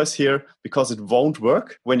good choice here, because it won't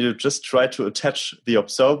work when you just try to attach the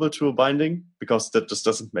observable to a binding, because that just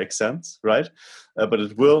doesn't make sense, right? But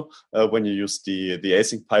it will when you use the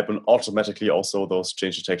async pipe, and automatically also those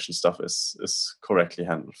change detection stuff is correctly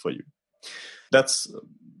handled for you. That's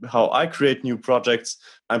how I create new projects.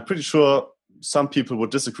 I'm pretty sure some people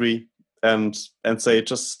would disagree and say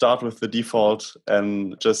just start with the default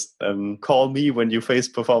and just call me when you face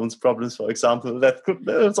performance problems, for example.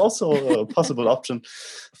 That's also a possible option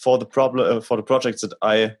for the projects that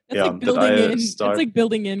I It's like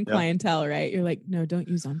building in clientele, right? You're like, no, don't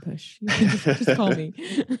use on-push. Just call me.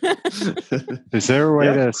 Is there a way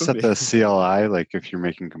to set the CLI, like if you're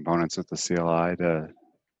making components with the CLI, to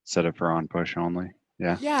set it for on-push only?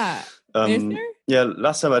 Yeah. Yeah. Is there? Yeah,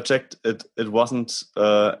 last time I checked, it wasn't,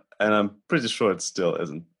 and I'm pretty sure it still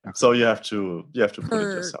isn't. Okay. So you have to put it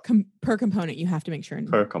yourself. Per component, you have to make sure.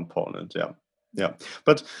 Per component, yeah.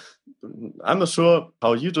 But I'm not sure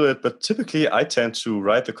how you do it, but typically I tend to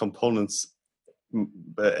write the components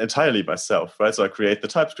entirely myself, right? So I create the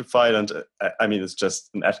TypeScript file, and I mean it's just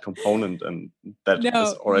an add component, and that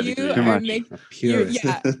is already too much.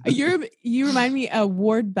 You remind me of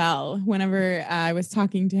Ward Bell. Whenever I was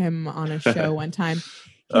talking to him on a show one time,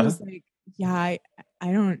 he was like, "Yeah,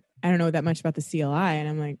 I don't know that much about the CLI," and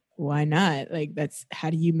I'm like, "Why not? Like, that's how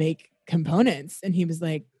do you make components?" And he was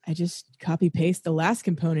like, "I just copy paste the last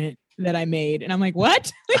component that I made," and I'm like,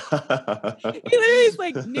 "What?" He literally is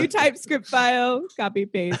like, new TypeScript file, copy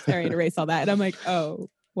paste, all right, erase all that, and I'm like, "Oh,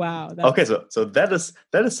 Wow. Okay, so that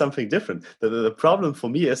is something different. The problem for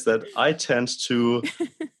me is that I tend to,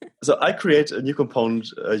 so I create a new component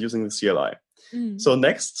using the CLI. So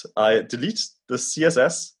next, I delete the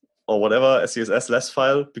CSS or whatever, a CSS less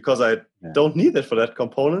file, because I don't need it for that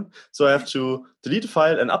component. So I have to delete the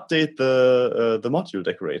file and update the module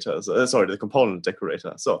decorator. The component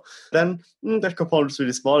decorator. So then that component is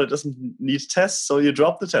really small. It doesn't need tests, so you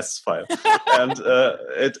drop the tests file. And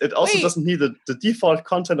it also doesn't need the default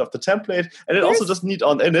content of the template, and it also doesn't need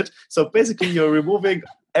on init. So basically, you're removing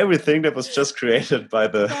everything that was just created by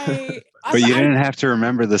the. Right. But you didn't have to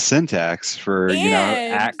remember the syntax for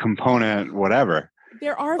at component whatever.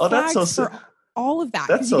 There are flags for all of that.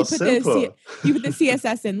 That's so simple. You put the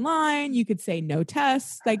CSS in line. You could say no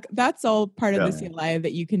tests. Like that's all part of the CLI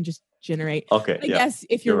that you can just generate. Okay. I guess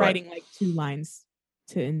if you're writing like 2 lines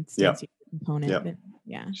to instantiate the component, then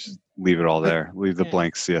just leave it all there. Leave the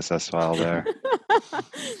blank CSS file there.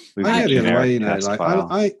 I get the other way,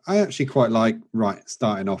 like I actually quite like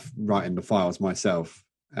starting off writing the files myself.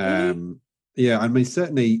 I mean,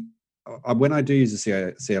 certainly when I do use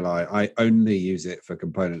a CLI, I only use it for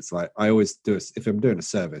components. Like I always do, if I'm doing a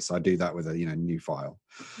service, I do that with a new file.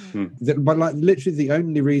 But like literally, the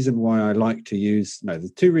only reason why I like to use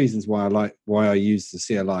the 2 reasons why I use the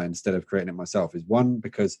CLI instead of creating it myself is, one,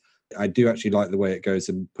 because I do actually like the way it goes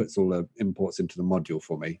and puts all the imports into the module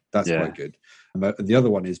for me. That's quite good. And the other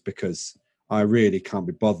one is because I really can't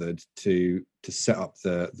be bothered to set up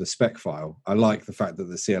the spec file. I like the fact that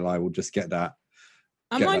the CLI will just get that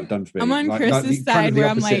done for me. I'm on Chris's side, kind of where the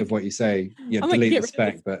I'm opposite like, of what you say. Delete the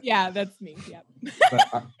spec, but that's me.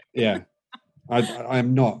 Yeah.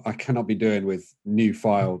 I cannot be doing with new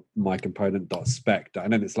file my component.spec,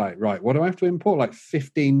 and then it's like, right, what do I have to import? Like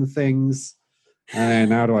 15 things,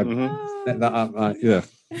 and how do I set that up?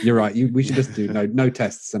 You're right. We should just do no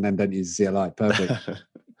tests and then don't use CLI. Perfect.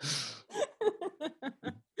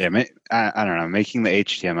 I don't know. Making the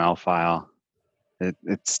HTML file,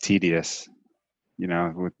 it's tedious.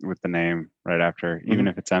 With the name right after, even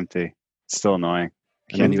if it's empty, it's still annoying.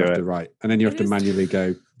 And then you have to write, and then you have to manually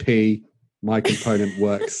go P. My component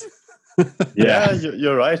works.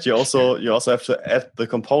 You're right. You also have to add the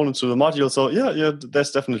component to the module. So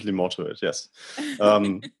there's definitely more to it. Yes.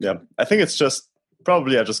 I think it's just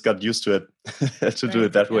probably I just got used to it to do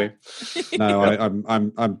it that way. No,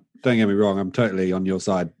 I'm. Don't get me wrong. I'm totally on your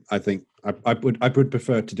side. I think I would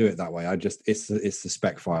prefer to do it that way. It's the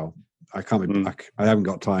spec file. I can't. I haven't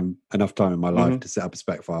got enough time in my life to set up a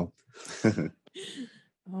spec file.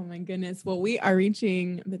 Oh my goodness. Well, we are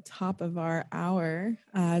reaching the top of our hour.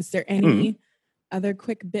 Is there any other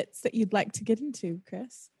quick bits that you'd like to get into,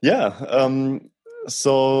 Chris? Yeah.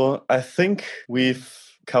 So I think we've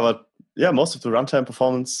covered most of the runtime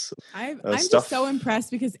performance. I'm just so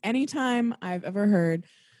impressed, because anytime I've ever heard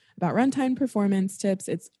about runtime performance tips,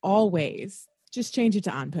 it's always just change it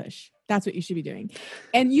to on push. That's what you should be doing.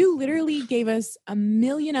 And you literally gave us a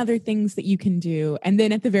million other things that you can do. And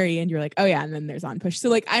then at the very end, you're like, oh yeah, and then there's on push. So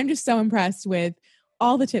like, I'm just so impressed with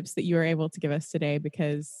all the tips that you were able to give us today,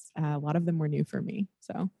 because a lot of them were new for me.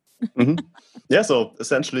 So. So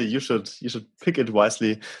essentially you should pick it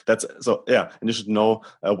wisely. And you should know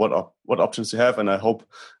what options you have. And I hope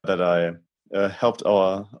that I helped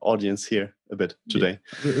our audience here a bit today.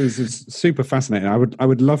 It was super fascinating. I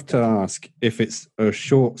would love to ask, if it's a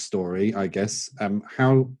short story, I guess,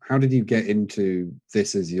 how did you get into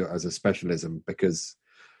this as a specialism? Because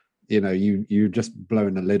you just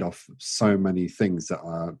blowing the lid off so many things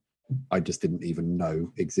that I just didn't even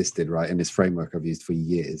know existed, right, in this framework I've used for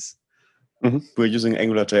years. We're using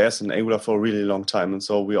AngularJS and Angular for a really long time, and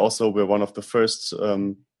so we also were one of the first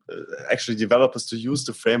actually developers to use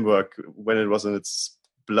the framework when it was in its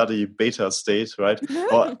bloody beta state, right?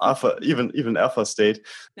 Or alpha, even alpha state.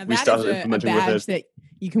 Now we started implementing a badge with it. That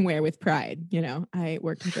you can wear with pride. I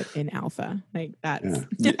worked with it in alpha. Like that's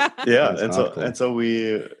and so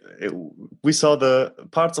we saw the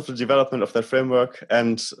parts of the development of that framework,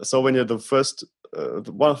 and so when you're the first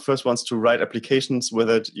one of the first ones to write applications with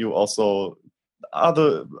it, you also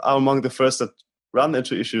are among the first that run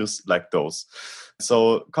into issues like those.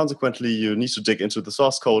 So consequently, you need to dig into the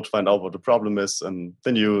source code, find out what the problem is, and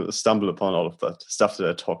then you stumble upon all of that stuff that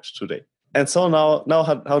I talked today. And so now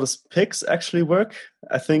how does picks actually work?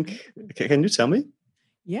 I think, can you tell me?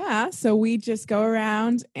 Yeah, so we just go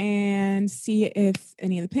around and see if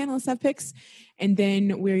any of the panelists have picks, and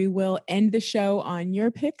then we will end the show on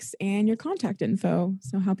your picks and your contact info,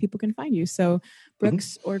 so how people can find you. So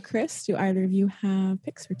Brooks or Chris, do either of you have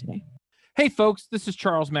picks for today? Hey folks, this is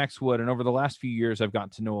Charles Max Wood, and over the last few years, I've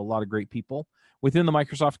gotten to know a lot of great people within the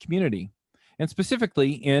Microsoft community, and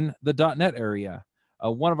specifically in the .NET area.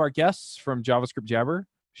 One of our guests from JavaScript Jabber,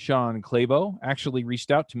 Sean Clabo, actually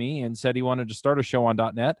reached out to me and said he wanted to start a show on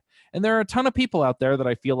 .NET. And there are a ton of people out there that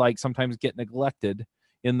I feel like sometimes get neglected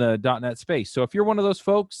in the .NET space. So if you're one of those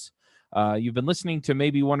folks, you've been listening to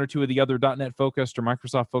maybe one or two of the other .NET focused or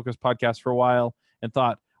Microsoft focused podcasts for a while and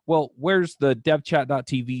thought, well, where's the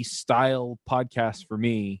devchat.tv style podcast for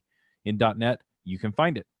me in .NET? You can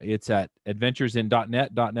find it. It's at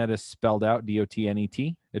adventuresin.net. .NET is spelled out,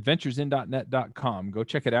 DOTNET. adventuresin.net.com. Go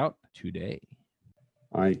check it out today.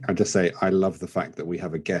 I just say I love the fact that we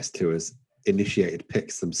have a guest who has initiated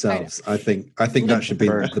picks themselves. I think that should be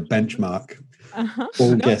the benchmark.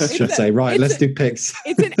 All guests should say, right, let's do picks.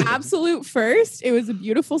 It's an absolute first. It was a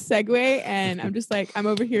beautiful segue, and I'm just like, I'm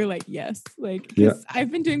over here like, yes, like,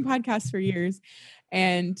 I've been doing podcasts for years,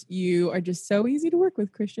 and you are just so easy to work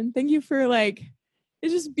with, Christian. Thank you for like,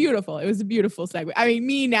 it's just beautiful. It was a beautiful segue. I mean,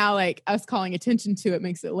 me now, like us calling attention to it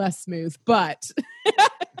makes it less smooth, but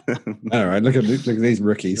all right, look at these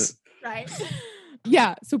rookies. Right.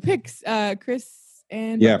 Yeah. So picks, Chris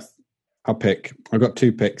and Brooks. I'll pick. I've got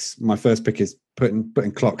 2 picks. My first pick is putting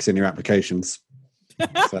clocks in your applications.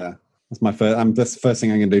 That's my first. That's the first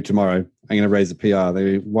thing I'm going to do tomorrow. I'm going to raise a PR.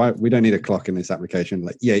 Why we don't need a clock in this application?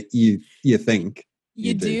 Like, you think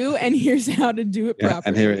you do, and here's how to do it properly.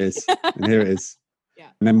 And here it is. Yeah.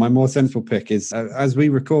 And then my more sensible pick is as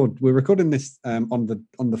we're recording this on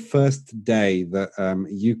the first day that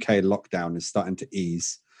UK lockdown is starting to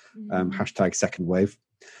ease. Hashtag second wave.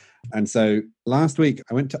 And so last week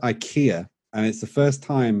I went to IKEA, and it's the first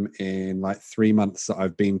time in like 3 months that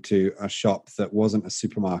I've been to a shop that wasn't a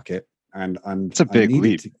supermarket. And it's a big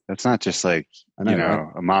leap. That's not just like, right?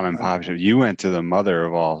 A mom and pop shop. You went to the mother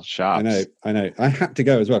of all shops. I know. I had to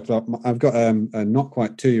go as well. I've got a not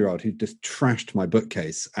quite 2-year-old who just trashed my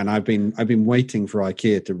bookcase, and I've been waiting for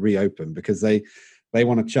IKEA to reopen because they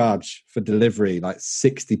want to charge for delivery like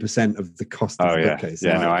 60% of the cost of the bookcase.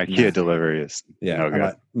 Yeah, IKEA delivery is no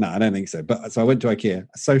good. No, I don't think so. But so I went to IKEA,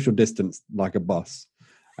 social distance like a boss.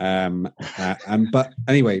 But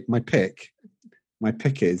anyway, my pick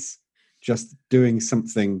is just doing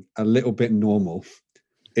something a little bit normal.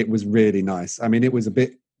 It was really nice. I mean, it was a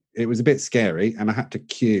bit scary, and I had to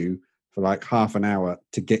queue for like half an hour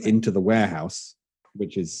to get into the warehouse,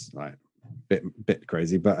 which is like a bit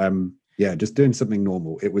crazy. But just doing something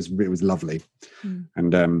normal. It was lovely,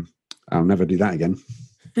 and I'll never do that again.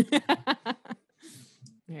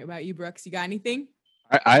 What about you, Brooks? You got anything?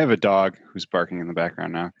 I have a dog who's barking in the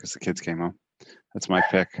background now because the kids came home. That's my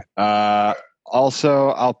pick. Also,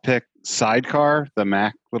 I'll pick Sidecar, the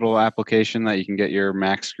Mac little application that you can get your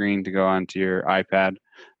Mac screen to go onto your iPad.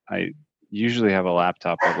 I usually have a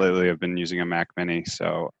laptop, but lately I've been using a Mac Mini.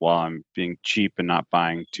 So while I'm being cheap and not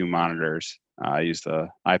buying 2 monitors, I use the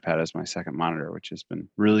iPad as my second monitor, which has been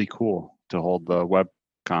really cool to hold the web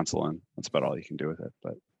console in. That's about all you can do with it,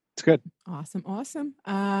 but it's good. Awesome.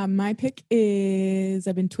 My pick is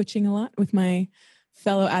I've been twitching a lot with my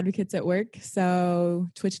fellow advocates at work. So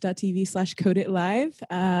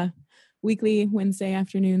twitch.tv/codeit.live. Weekly Wednesday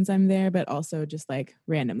afternoons I'm there, but also just like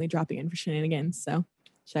randomly dropping in for shenanigans. So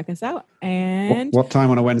check us out. And what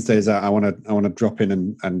time on a Wednesday is that? I want to drop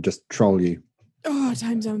in and just troll you. Oh,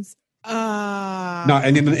 time zones. No,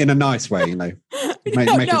 and in a nice way, make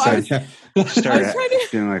it so.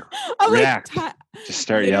 Just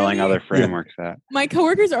start yelling other frameworks at. My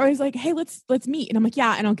coworkers are always like, "Hey, let's meet," and I'm like,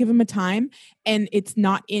 "Yeah," and I'll give them a time, and it's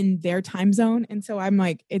not in their time zone, and so I'm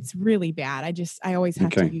like, it's really bad. I always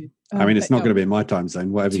have to use. I mean, it's not going to be in my time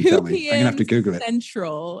zone. Whatever you tell me, I'm gonna have to Google it.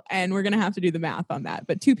 Central, and we're gonna have to do the math on that.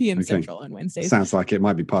 But 2 p.m. Central on Wednesdays. Sounds like it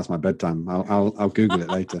might be past my bedtime. I'll Google it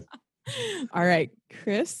later. All right,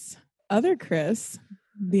 Chris. Other Chris,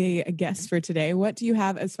 the guest for today. What do you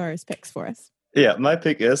have as far as picks for us? Yeah, my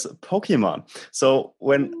pick is Pokemon. So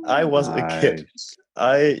when I was a kid,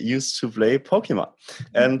 I used to play Pokemon.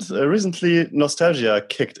 And recently nostalgia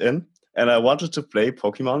kicked in, and I wanted to play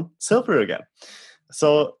Pokemon Silver again.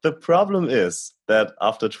 So the problem is that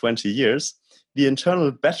after 20 years, the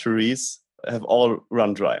internal batteries have all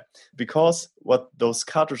run dry. Because what those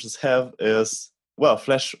cartridges have is, well,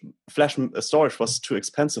 flash storage was too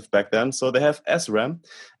expensive back then, so they have SRAM,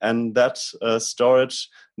 and that storage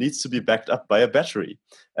needs to be backed up by a battery.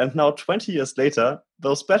 And now, 20 years later,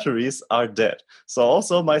 those batteries are dead. So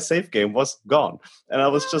also my save game was gone, and I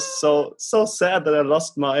was just so sad that I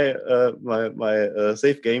lost my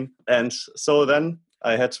save game. And so then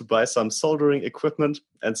I had to buy some soldering equipment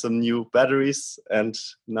and some new batteries. And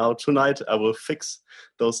now tonight I will fix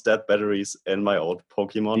those dead batteries in my old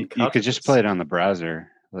Pokemon cartridges. You could just play it on the browser.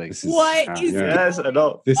 Like, What is Yes, I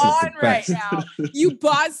know. This is the on right best. now? You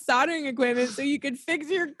bought soldering equipment so you could fix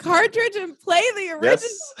your cartridge and play the original.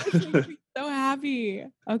 Yes. This makes me so happy.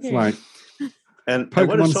 Okay. It's like And what it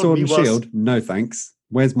Pokemon showed Sword me and was- Shield. No thanks.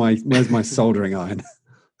 Where's my soldering iron?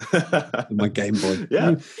 And my Game Boy.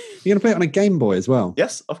 Yeah. You're gonna play it on a Game Boy as well.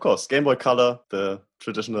 Yes, of course. Game Boy Color, the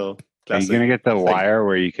traditional are classic. you gonna get the thing. wire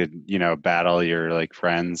where you could, battle your like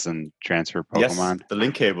friends and transfer Pokemon? Yes, the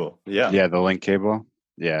link cable. Yeah. Yeah, the link cable.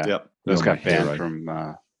 Yeah, Yeah. those Oh, got my banned hero. from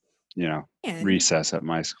And- recess at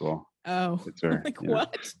my school. Oh, It's very, like you know,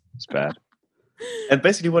 what? it's bad. And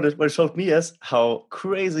basically, what it showed me is how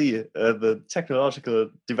crazy the technological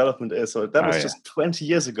development is. So that Oh, was yeah. just 20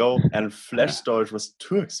 years ago, and flash storage was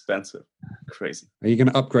too expensive. Crazy. Are you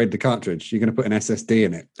gonna upgrade the cartridge? You're gonna put an SSD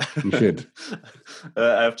in it. You should.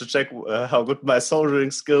 I have to check how good my soldering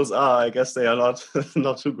skills are. I guess they are not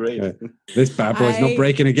not too great. Yeah. This bad boy's not I-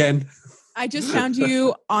 breaking again. I just found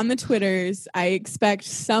you on the Twitters. I expect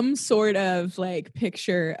some sort of like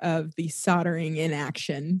picture of the soldering in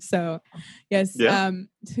action. So, yes. Yeah.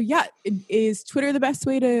 Is Twitter the best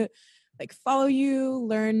way to like follow you,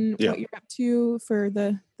 learn Yeah. what you're up to for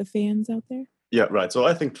the fans out there? Yeah, right. So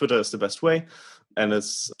I think Twitter is the best way. And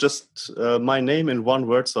it's just my name in one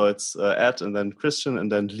word. So it's @ and then Christian and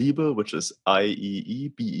then Liebel, which is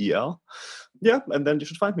IEEBEL. Yeah, and then you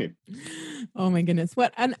should find me. Oh my goodness.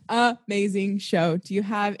 What an amazing show. Do you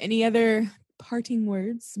have any other parting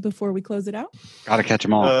words before we close it out? Gotta catch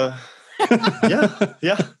them all.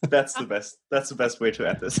 Yeah, that's the best. That's the best way to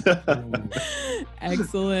end this.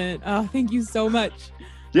 Excellent. Oh, thank you so much.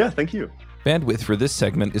 Yeah, thank you. Bandwidth for this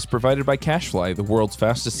segment is provided by CacheFly, the world's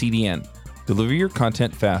fastest CDN. Deliver your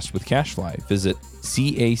content fast with CacheFly. Visit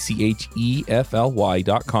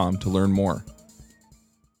CACHEFLY.com to learn more.